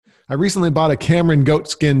I recently bought a Cameron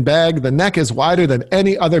goatskin bag. The neck is wider than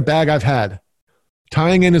any other bag I've had.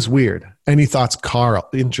 Tying in is weird. Any thoughts, Carl?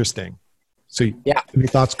 Interesting. So, yeah. Any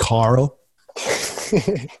thoughts, Carl?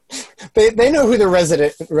 They know who the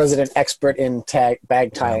resident expert in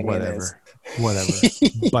bag tying is. Whatever.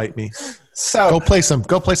 Bite me. So go play some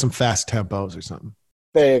fast tempos or something.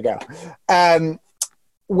 There you go.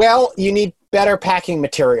 Well, you need better packing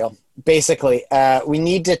material. Basically, we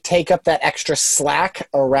need to take up that extra slack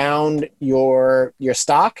around your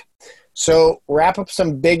stock. So wrap up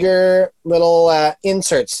some bigger little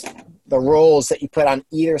inserts, the rolls that you put on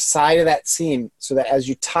either side of that seam, so that as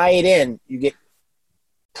you tie it in, you get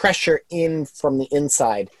pressure in from the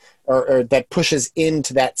inside, or that pushes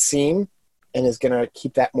into that seam and is going to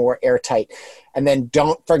keep that more airtight. And then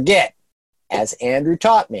don't forget, as Andrew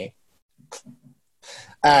taught me,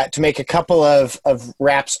 to make a couple of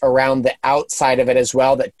wraps around the outside of it as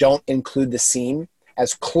well that don't include the seam,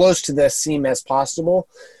 as close to the seam as possible.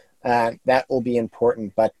 That will be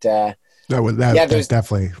important. But that's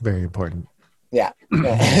definitely very important. Yeah.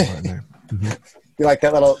 You like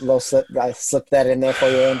that little slip? I slipped that in there for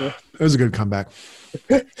you, Andrew. It was a good comeback.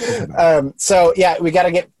 So yeah, we got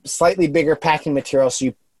to get slightly bigger packing material. So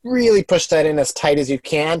you really push that in as tight as you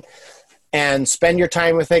can, and spend your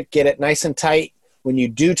time with it. Get it nice and tight. When you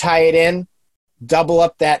do tie it in, double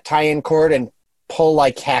up that tie-in cord and pull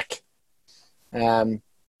like heck, and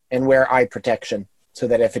wear eye protection so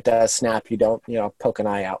that if it does snap, you don't poke an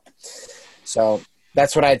eye out. So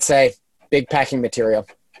that's what I'd say. Big packing material.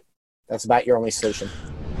 That's about your only solution.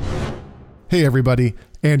 Hey everybody,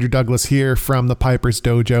 Andrew Douglas here from the Piper's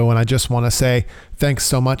Dojo, and I just want to say thanks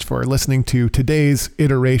so much for listening to today's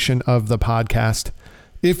iteration of the podcast.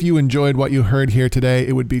 If you enjoyed what you heard here today,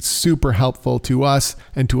 it would be super helpful to us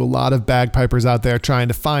and to a lot of bagpipers out there trying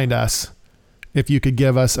to find us if you could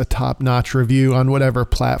give us a top-notch review on whatever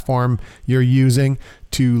platform you're using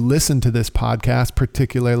to listen to this podcast,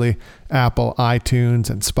 particularly Apple, iTunes,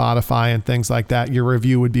 and Spotify and things like that. Your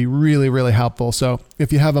review would be really, really helpful. So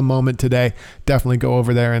if you have a moment today, definitely go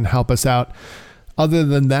over there and help us out. Other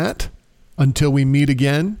than that, until we meet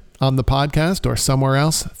again on the podcast or somewhere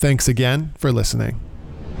else, thanks again for listening.